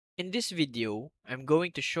In this video, I'm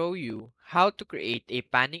going to show you how to create a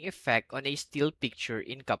panning effect on a still picture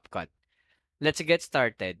in CapCut. Let's get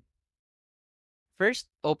started. First,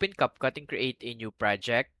 open CapCut and create a new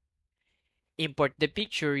project. Import the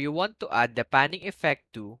picture you want to add the panning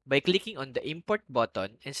effect to by clicking on the Import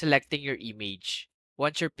button and selecting your image.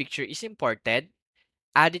 Once your picture is imported,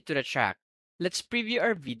 add it to the track. Let's preview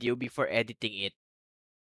our video before editing it.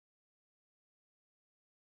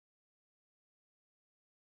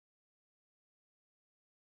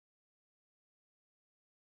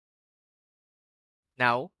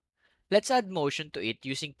 Now, let's add motion to it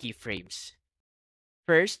using keyframes.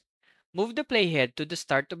 First, move the playhead to the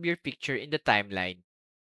start of your picture in the timeline.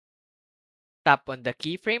 Tap on the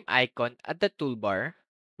keyframe icon at the toolbar,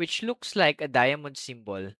 which looks like a diamond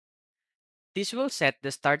symbol. This will set the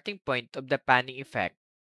starting point of the panning effect.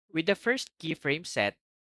 With the first keyframe set,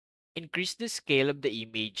 increase the scale of the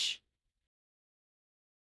image.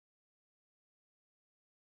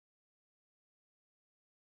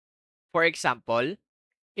 For example,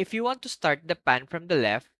 if you want to start the pan from the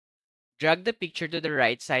left, drag the picture to the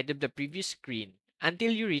right side of the previous screen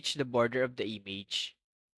until you reach the border of the image.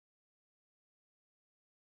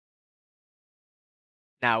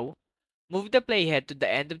 Now, move the playhead to the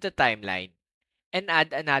end of the timeline and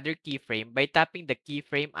add another keyframe by tapping the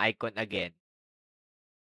keyframe icon again.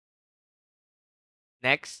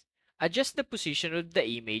 Next, adjust the position of the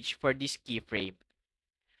image for this keyframe.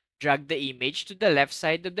 Drag the image to the left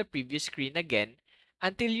side of the previous screen again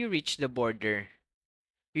until you reach the border.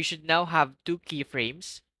 You should now have two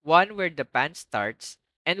keyframes, one where the pan starts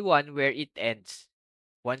and one where it ends.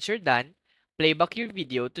 Once you're done, play back your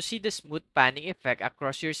video to see the smooth panning effect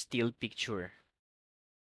across your still picture.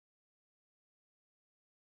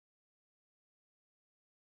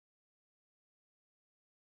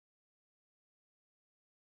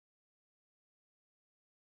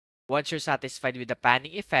 Once you're satisfied with the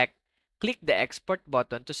panning effect, click the export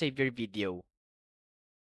button to save your video.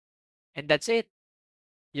 And that's it!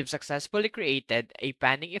 You've successfully created a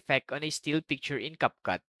panning effect on a still picture in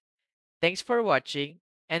CapCut. Thanks for watching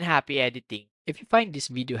and happy editing. If you find this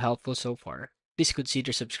video helpful so far, please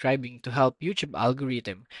consider subscribing to help YouTube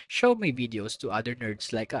algorithm show my videos to other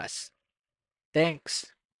nerds like us.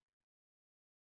 Thanks!